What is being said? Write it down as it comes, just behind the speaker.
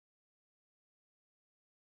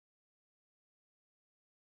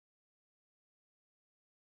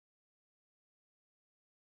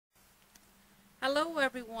Hello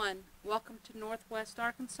everyone, welcome to Northwest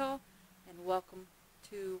Arkansas and welcome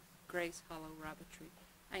to Grace Hollow Rabbitry.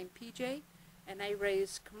 I'm PJ and I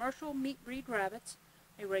raise commercial meat breed rabbits.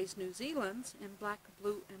 I raise New Zealand's in black,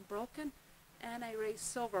 blue, and broken, and I raise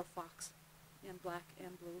silver fox in black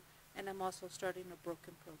and blue, and I'm also starting a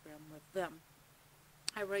broken program with them.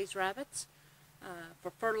 I raise rabbits for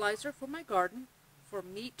fertilizer for my garden, for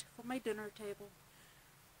meat for my dinner table,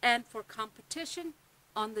 and for competition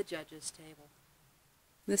on the judges table.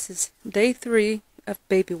 This is day 3 of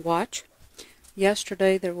Baby Watch.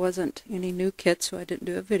 Yesterday there wasn't any new kits, so I didn't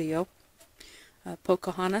do a video.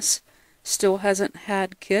 Pocahontas still hasn't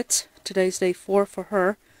had kits. Today's day 4 for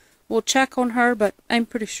her. We'll check on her, but I'm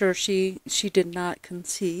pretty sure she did not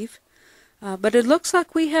conceive. But it looks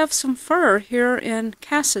like we have some fur here in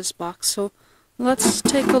Cass's box, so let's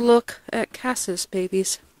take a look at Cass's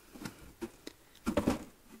babies.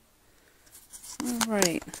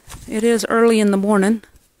 Alright, it is early in the morning,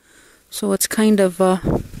 so it's kind of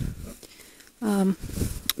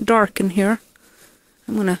dark in here.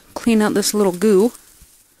 I'm going to clean out this little goo.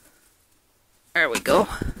 There we go.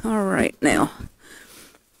 Alright, now,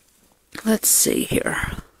 let's see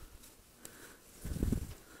here.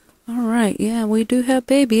 Alright, yeah, we do have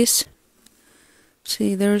babies.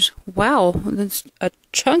 See, there's, wow, there's a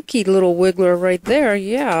chunky little wiggler right there.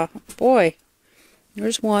 Yeah, boy.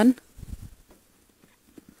 There's one.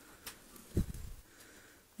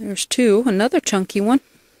 There's 2, another chunky one.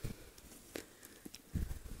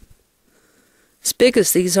 As big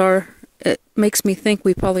as these are, it makes me think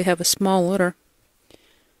we probably have a small litter.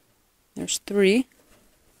 There's 3.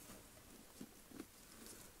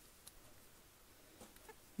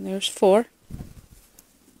 There's 4.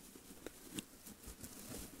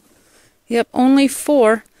 Yep, only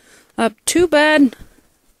 4. Too bad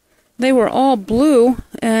they were all blue,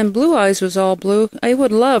 and Blue Eyes was all blue. I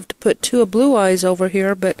would love to put 2 of Blue Eyes over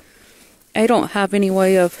here, but I don't have any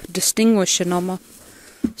way of distinguishing them.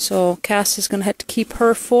 So Cass is going to have to keep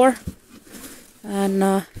her 4,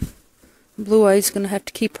 and Blue Eyes is going to have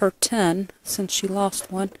to keep her 10, since she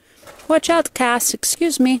lost one. Watch out, Cass.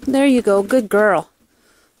 Excuse me. There you go. Good girl.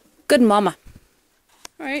 Good mama.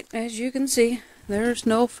 Alright, as you can see, there's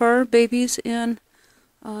no fur babies in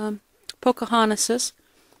Pocahontas's.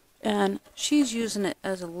 And she's using it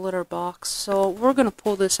as a litter box, so we're going to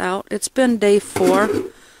pull this out. It's been day 4.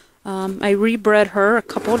 I rebred her a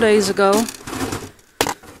couple days ago,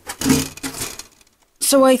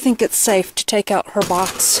 so I think it's safe to take out her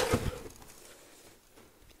box.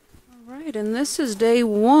 Alright, and this is day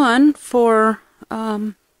 1 for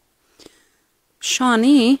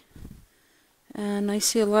Shawnee, and I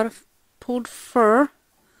see a lot of pulled fur,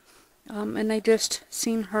 and I just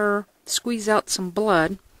seen her squeeze out some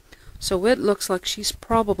blood. So it looks like she's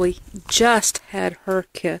probably just had her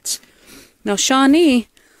kits. Now Shawnee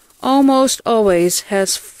almost always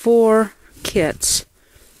has 4 kits.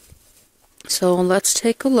 So let's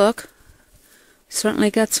take a look. Certainly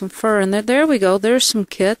got some fur in there. There we go. There's some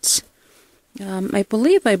kits. I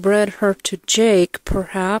believe I bred her to Jake,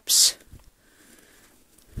 perhaps.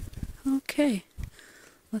 Okay.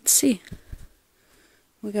 Let's see.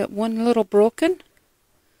 We got one little broken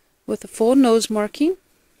with a full nose marking.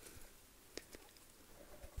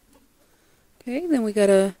 Okay, then we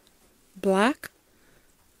got a black.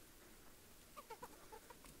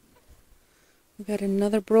 We got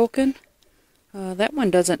another broken. That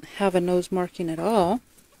one doesn't have a nose marking at all.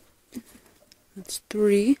 That's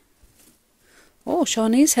 3. Oh,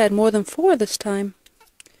 Shawnee's had more than 4 this time.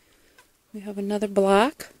 We have another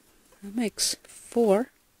black. That makes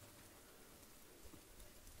 4.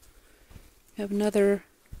 We have another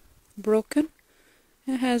broken.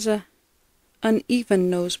 It has a uneven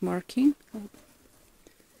nose marking.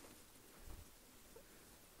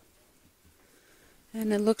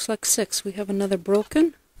 And it looks like 6. We have another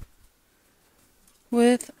broken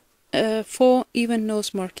with a full even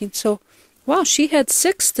nose marking. So, wow, she had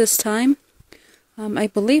 6 this time. I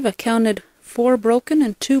believe I counted 4 broken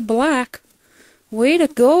and 2 black. Way to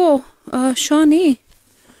go, Shawnee.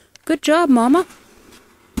 Good job, Mama.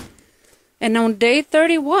 And on day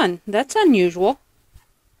 31, that's unusual.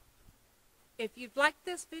 If you've liked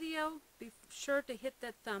this video, be sure to hit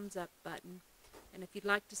that thumbs up button. And if you'd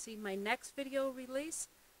like to see my next video release,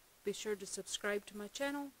 be sure to subscribe to my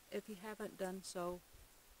channel if you haven't done so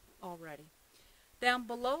already. Down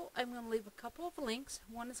below, I'm going to leave a couple of links.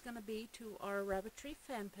 One is going to be to our Rabbitry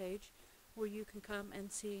fan page, where you can come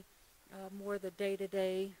and see more of the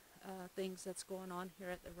day-to-day things that's going on here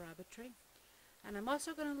at the Rabbitry. And I'm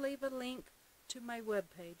also going to leave a link to my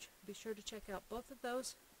webpage. Be sure to check out both of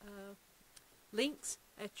those links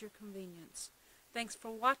at your convenience. Thanks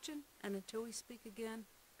for watching, and until we speak again,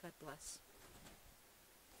 God bless.